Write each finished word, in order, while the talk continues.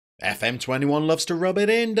FM21 loves to rub it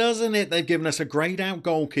in, doesn't it? They've given us a greyed out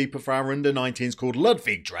goalkeeper for our under-19s called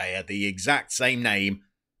Ludwig Dreyer, the exact same name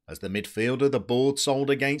as the midfielder the board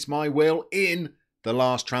sold against my will in the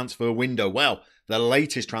last transfer window. Well, the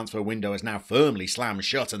latest transfer window is now firmly slammed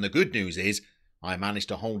shut, and the good news is I managed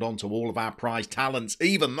to hold on to all of our prized talents,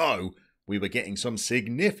 even though we were getting some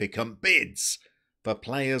significant bids for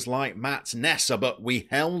players like Mats Nessa, but we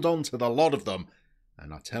held on to the lot of them.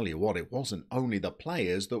 And I tell you what, it wasn't only the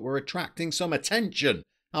players that were attracting some attention.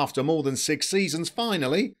 After more than 6 seasons,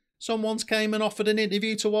 finally, someone's came and offered an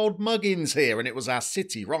interview to old Muggins here, and it was our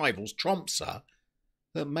city rivals, Tromsdalen,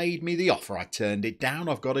 that made me the offer. I turned it down.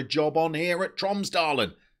 I've got a job on here at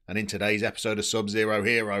Tromsdalen. And in today's episode of Sub-Zero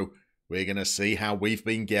Hero, we're going to see how we've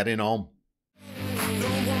been getting on.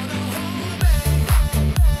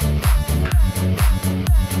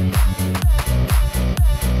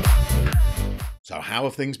 So how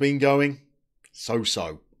have things been going?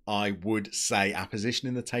 So-so. I would say our position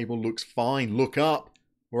in the table looks fine. Look up.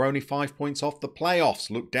 We're only 5 points off the playoffs.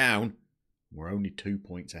 Look down. We're only 2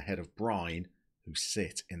 points ahead of Brine, who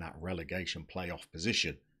sit in that relegation playoff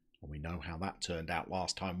position. And we know how that turned out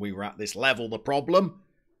last time we were at this level. The problem?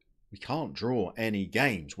 We can't draw any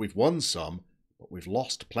games. We've won some, but we've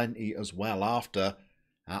lost plenty as well. After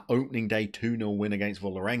our opening day 2-0 win against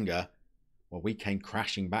Vålerenga, well, we came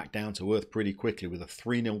crashing back down to earth pretty quickly with a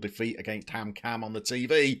 3-0 defeat against HamKam on the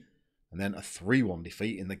TV, and then a 3-1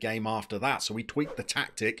 defeat in the game after that. So we tweaked the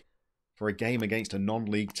tactic for a game against a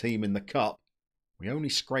non-league team in the Cup. We only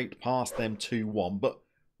scraped past them 2-1, but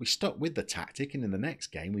we stuck with the tactic, and in the next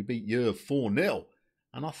game we beat Yerv 4-0.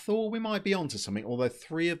 And I thought we might be onto something, although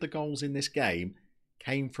 3 of the goals in this game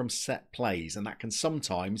came from set plays, and that can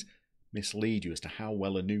sometimes mislead you as to how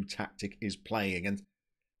well a new tactic is playing. And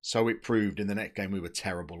so it proved. In the next game we were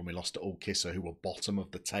terrible, and we lost to Ullkisa, who were bottom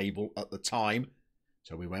of the table at the time.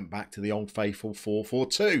 So we went back to the old faithful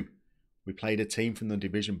 4-4-2. We played a team from the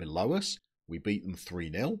division below us. We beat them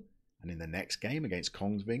 3-0. And in the next game against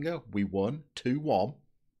Kongsvinger, we won 2-1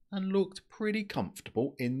 and looked pretty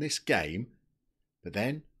comfortable in this game. But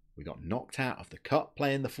then we got knocked out of the cup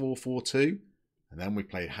playing the 4-4-2. And then we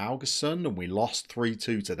played Haugesund and we lost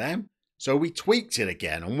 3-2 to them. So we tweaked it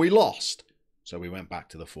again and we lost. So we went back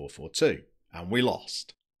to the 4-4-2 and we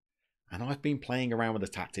lost. And I've been playing around with the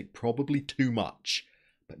tactic probably too much.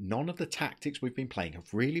 But none of the tactics we've been playing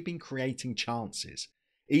have really been creating chances.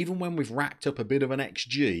 Even when we've racked up a bit of an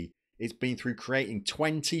XG, it's been through creating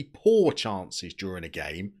 20 poor chances during a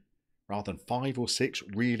game rather than 5 or 6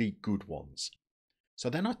 really good ones. So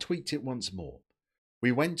then I tweaked it once more.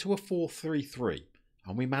 We went to a 4-3-3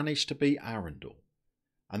 and we managed to beat Arundel.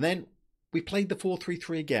 And then we played the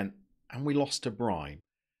 4-3-3 again and we lost to Brine.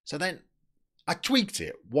 So then I tweaked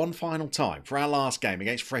it one final time for our last game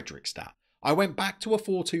against Fredrikstad. I went back to a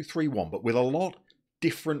 4-2-3-1, but with a lot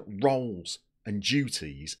different roles and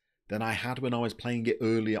duties than I had when I was playing it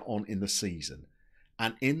earlier on in the season.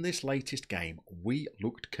 And in this latest game, we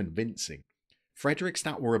looked convincing.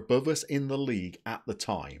 Fredrikstad were above us in the league at the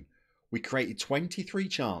time. We created 23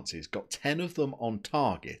 chances, got 10 of them on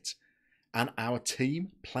target, and our team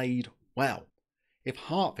played well. If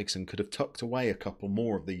Hartvigsen could have tucked away a couple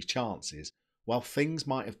more of these chances, well, things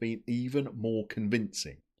might have been even more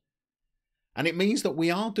convincing. And it means that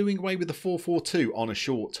we are doing away with the 4-4-2 on a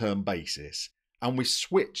short-term basis, and we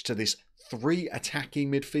switch to this 3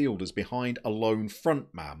 attacking midfielders behind a lone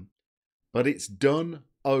frontman, but it's done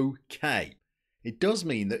okay. It does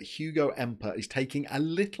mean that Hugo Empa is taking a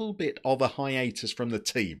little bit of a hiatus from the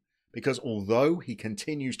team, because although he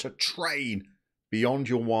continues to train beyond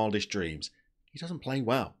your wildest dreams, he doesn't play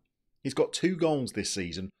well. He's got 2 goals this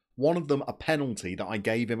season, one of them a penalty that I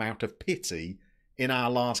gave him out of pity in our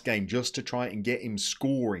last game just to try and get him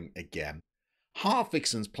scoring again.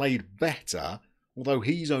 Hartvigsen's played better, although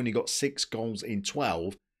he's only got 6 goals in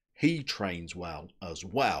 12. He trains well as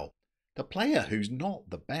well. The player who's not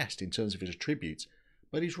the best in terms of his attributes,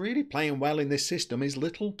 but he's really playing well in this system, is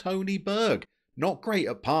little Tony Berg. Not great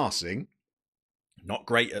at passing, not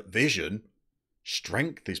great at vision.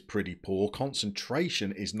 Strength is pretty poor.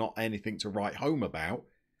 Concentration is not anything to write home about.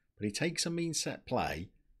 But he takes a mean set play,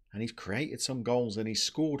 and he's created some goals and he's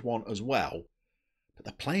scored one as well. But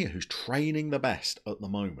the player who's training the best at the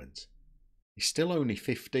moment, he's still only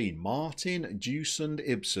 15. Martin Dusund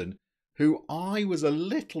Ibsen, who I was a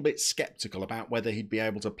little bit sceptical about whether he'd be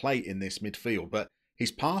able to play in this midfield. But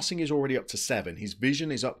his passing is already up to 7. His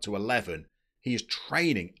vision is up to 11. He is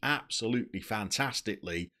training absolutely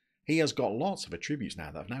fantastically. He has got lots of attributes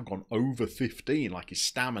now that have now gone over 15, like his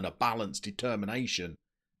stamina, balance, determination.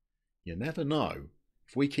 You never know.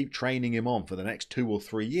 If we keep training him on for the next 2 or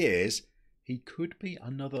 3 years, he could be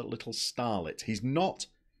another little starlet. He's not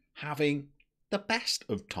having the best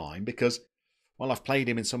of time because, well, I've played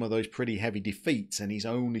him in some of those pretty heavy defeats and he's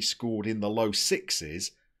only scored in the low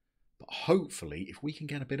sixes. But hopefully, if we can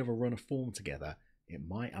get a bit of a run of form together, it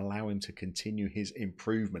might allow him to continue his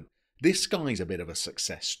improvement. This guy's a bit of a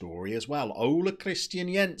success story as well. Ole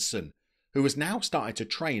Christian Jensen, who has now started to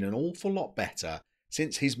train an awful lot better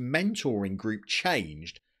since his mentoring group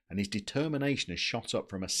changed and his determination has shot up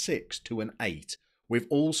from a 6 to an 8. We've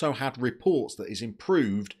also had reports that he's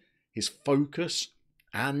improved his focus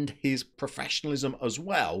and his professionalism as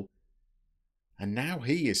well. And now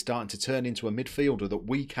he is starting to turn into a midfielder that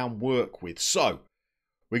we can work with. So,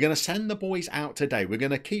 we're going to send the boys out today. We're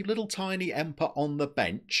going to keep little tiny Empa on the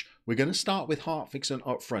bench. We're going to start with Hartvikson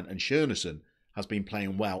up front, and Sjörnesson has been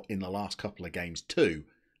playing well in the last couple of games too.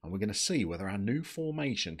 And we're going to see whether our new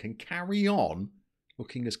formation can carry on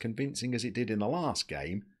looking as convincing as it did in the last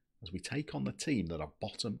game as we take on the team that are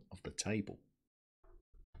bottom of the table.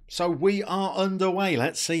 So we are underway.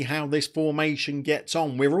 Let's see how this formation gets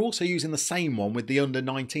on. We're also using the same one with the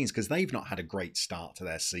under-19s because they've not had a great start to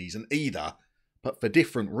their season either, but for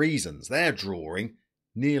different reasons. They're drawing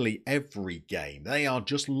nearly every game. They are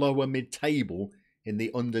just lower mid-table in the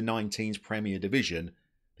under-19s Premier Division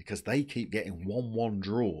because they keep getting 1-1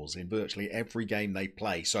 draws in virtually every game they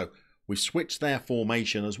play. So we've switched their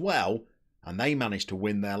formation as well, and they managed to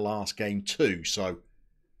win their last game too. So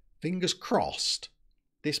fingers crossed,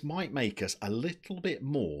 this might make us a little bit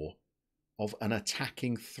more of an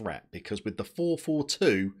attacking threat because with the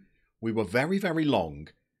 4-4-2, we were very, very long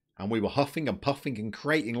and we were huffing and puffing and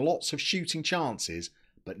creating lots of shooting chances,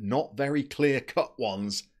 but not very clear-cut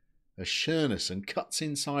ones as Sjörnesson cuts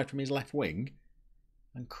inside from his left wing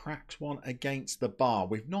and cracks one against the bar.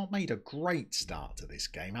 We've not made a great start to this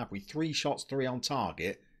game, have we? 3 shots, 3 on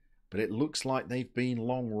target, but it looks like they've been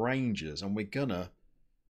long rangers and we're gonna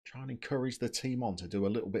try and encourage the team on to do a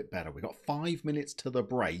little bit better. We've got 5 minutes to the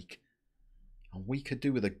break and we could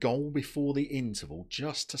do with a goal before the interval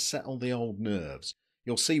just to settle the old nerves.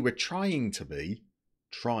 You'll see we're trying to be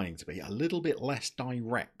a little bit less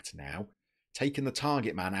direct now. Taking the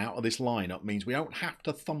target man out of this lineup means we don't have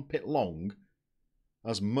to thump it long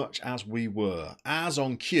as much as we were. As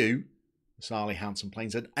on cue, Sally Hansen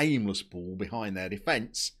plays an aimless ball behind their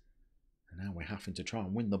defence. And now we're having to try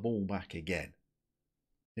and win the ball back again.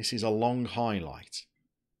 This is a long highlight,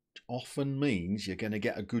 which often means you're going to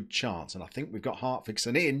get a good chance. And I think we've got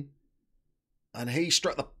Hartvikson in. And he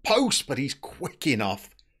struck the post, but he's quick enough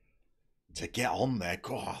to get on there.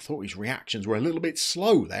 God, I thought his reactions were a little bit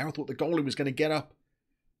slow there. I thought the goalie was going to get up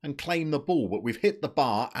and claim the ball. But we've hit the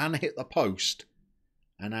bar and hit the post.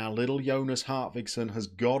 And our little Jonas Hartvikson has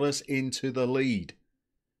got us into the lead.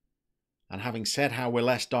 And having said how we're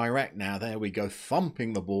less direct now, there we go,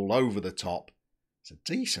 thumping the ball over the top. It's a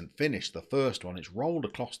decent finish, the first one. It's rolled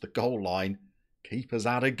across the goal line. Keeper's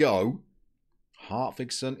had a go.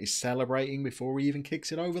 Hartvikson is celebrating before he even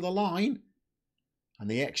kicks it over the line. And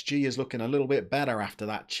the XG is looking a little bit better after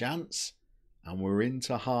that chance. And we're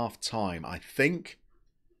into half-time. I think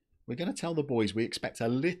we're going to tell the boys we expect a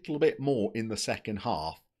little bit more in the second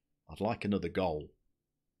half. I'd like another goal.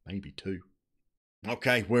 Maybe 2.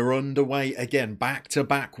 Okay, we're underway again.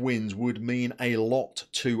 Back-to-back wins would mean a lot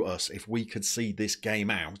to us if we could see this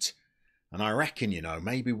game out. And I reckon, you know,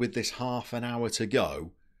 maybe with this half an hour to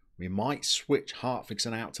go, we might switch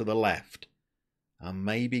Hartvikson out to the left and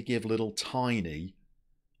maybe give little Tiny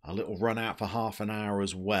a little run out for half an hour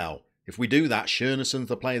as well. If we do that, Sjörnesson's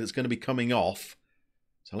the player that's going to be coming off.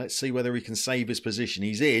 So let's see whether he can save his position.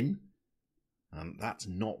 He's in. And that's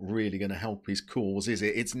not really going to help his cause, is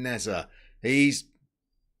it? It's Neza. He's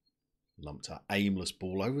lumped an aimless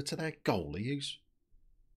ball over to their goalie, who's...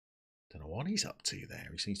 don't know what he's up to there.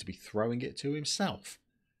 He seems to be throwing it to himself.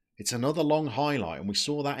 It's another long highlight, and we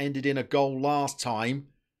saw that ended in a goal last time.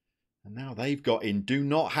 And now they've got in. Do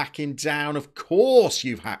not hack him down. Of course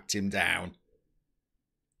you've hacked him down.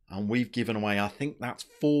 And we've given away, I think that's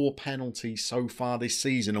 4 penalties so far this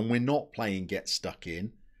season, and we're not playing get stuck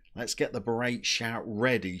in. Let's get the berate shout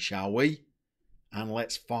ready, shall we? And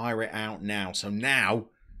let's fire it out now. So now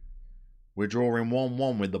we're drawing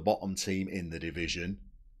 1-1 with the bottom team in the division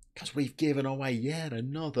because we've given away yet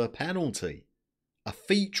another penalty. A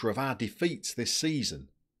feature of our defeats this season.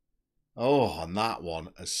 Oh, and that one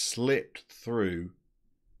has slipped through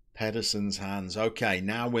Pedersen's hands. Okay,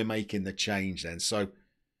 now we're making the change then. So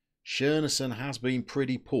Sjörnesson has been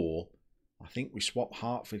pretty poor. I think we swap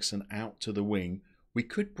Hartvikson out to the wing. We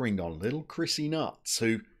could bring on little Chrissy Nuts,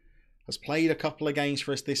 who has played a couple of games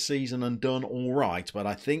for us this season and done all right. But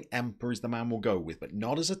I think Empa is the man we'll go with, but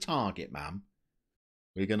not as a target man.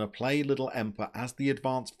 We're going to play little Empa as the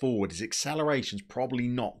advanced forward. His acceleration's probably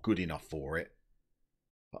not good enough for it.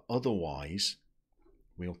 But otherwise,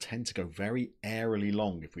 we'll tend to go very airily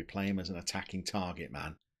long if we play him as an attacking target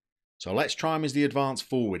man. So let's try him as the advanced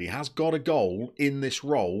forward. He has got a goal in this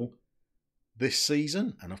role this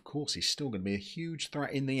season. And of course, he's still going to be a huge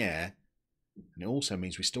threat in the air. And it also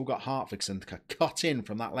means we've still got Hartvigsson to cut in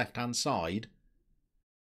from that left-hand side.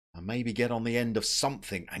 And maybe get on the end of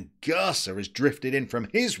something. And Gersa has drifted in from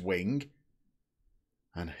his wing.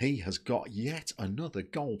 And he has got yet another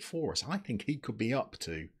goal for us. I think he could be up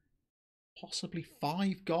to possibly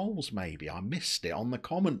 5 goals maybe. I missed it on the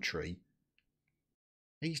commentary.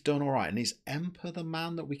 He's done all right. And is Empa the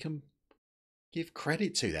man that we can give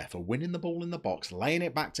credit to there for winning the ball in the box, laying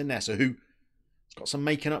it back to Nessa, who's got some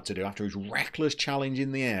making up to do after his reckless challenge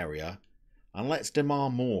in the area. And let's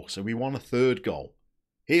demand more. So we want a 3rd goal.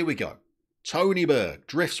 Here we go. Tony Berg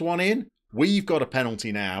drifts one in. We've got a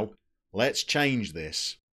penalty now. Let's change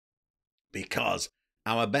this. Because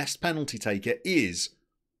our best penalty taker is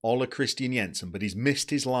Ola Christian Jensen, but he's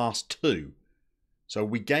missed his last 2. So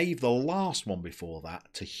we gave the last one before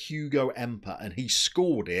that to Hugo Empa, and he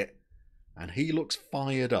scored it. And he looks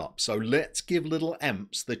fired up. So let's give little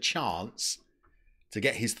Emps the chance to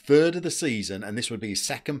get his 3rd of the season, and this would be his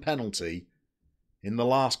 2nd penalty in the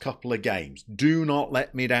last couple of games. Do not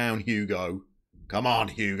let me down, Hugo. Come on,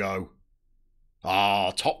 Hugo.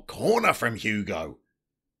 Ah, top corner from Hugo.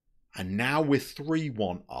 And now we're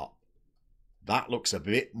 3-1 up. That looks a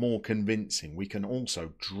bit more convincing. We can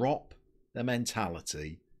also drop the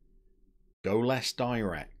mentality, go less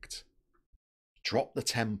direct, drop the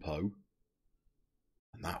tempo.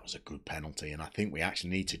 And that was a good penalty. And I think we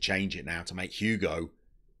actually need to change it now to make Hugo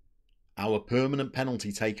our permanent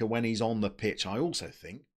penalty taker when he's on the pitch, I also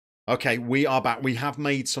think. Okay, we are back. We have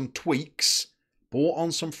made some tweaks, brought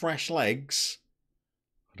on some fresh legs.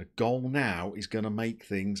 But a goal now is going to make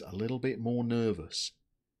things a little bit more nervous.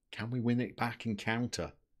 Can we win it back and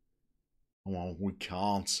counter? Well, we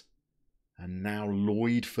can't. And now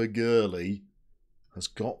Lloyd for Gurley has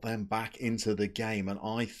got them back into the game. And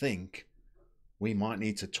I think we might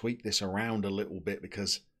need to tweak this around a little bit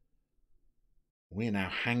because we're now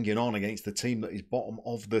hanging on against the team that is bottom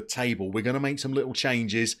of the table. We're going to make some little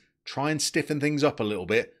changes, try and stiffen things up a little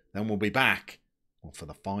bit. Then we'll be back for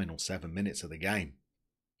the final 7 minutes of the game.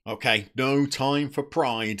 Okay, no time for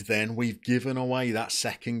pride then. We've given away that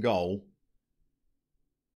 2nd goal.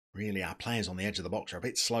 Really, our players on the edge of the box are a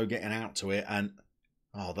bit slow getting out to it. And,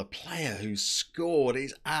 the player who scored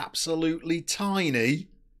is absolutely tiny.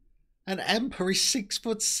 And Empa is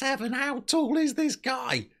 6'7". How tall is this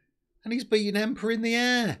guy? And he's beating Empa in the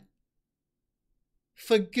air.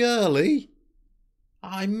 For Gurley?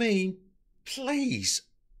 I mean, please.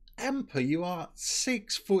 Empa, you are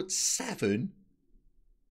 6'7".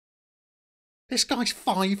 This guy's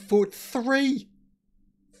 5'3".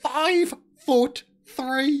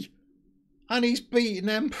 5'3". And he's beating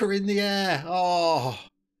Empa in the air. Oh.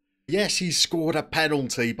 Yes, he's scored a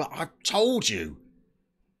penalty, but I've told you.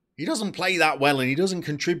 He doesn't play that well and he doesn't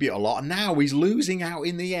contribute a lot. And now he's losing out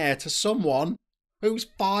in the air to someone who's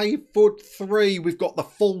 5'3". We've got the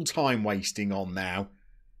full time wasting on now.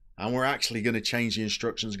 And we're actually going to change the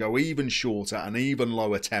instructions, go even shorter and even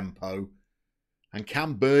lower tempo. And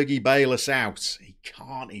can Bergie bail us out? He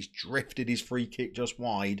can't. He's drifted his free kick just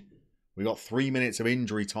wide. We've got 3 minutes of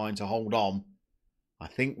injury time to hold on. I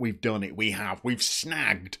think we've done it. We have. We've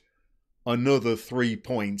snagged another 3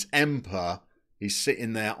 points. Empa is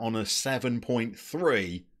sitting there on a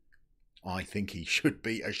 7.3. I think he should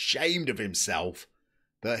be ashamed of himself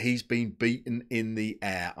that he's been beaten in the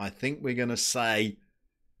air. I think we're going to say,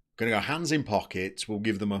 going to go hands in pockets. We'll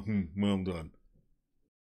give them a well done.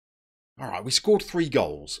 All right, we scored 3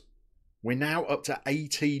 goals. We're now up to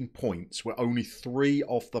 18 points. We're only 3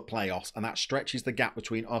 off the playoffs, and that stretches the gap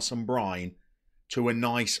between us and Brian to a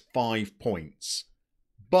nice 5 points.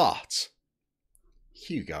 But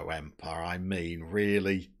Hugo Empa, I mean,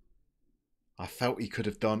 really, I felt he could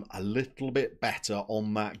have done a little bit better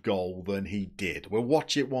on that goal than he did. We'll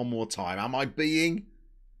watch it one more time. Am I being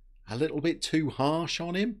a little bit too harsh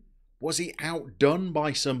on him? Was he outdone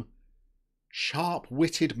by some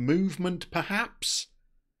sharp-witted movement, perhaps?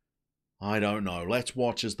 I don't know. Let's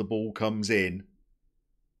watch as the ball comes in.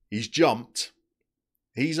 He's jumped.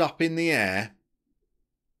 He's up in the air.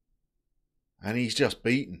 And he's just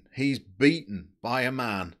beaten. He's beaten by a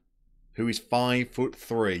man who is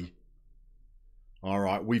 5'3". All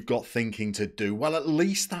right, we've got thinking to do. Well, at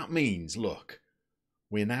least that means, look,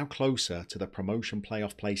 we're now closer to the promotion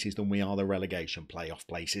playoff places than we are the relegation playoff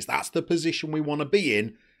places. That's the position we want to be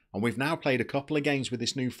in. And we've now played a couple of games with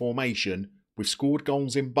this new formation. We've scored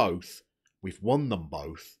goals in both. We've won them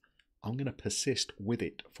both. I'm going to persist with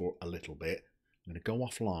it for a little bit. I'm going to go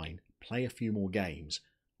offline, play a few more games,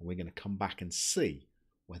 and we're going to come back and see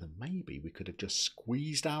whether maybe we could have just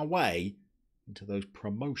squeezed our way into those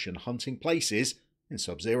promotion hunting places in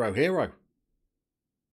Sub-Zero Hero.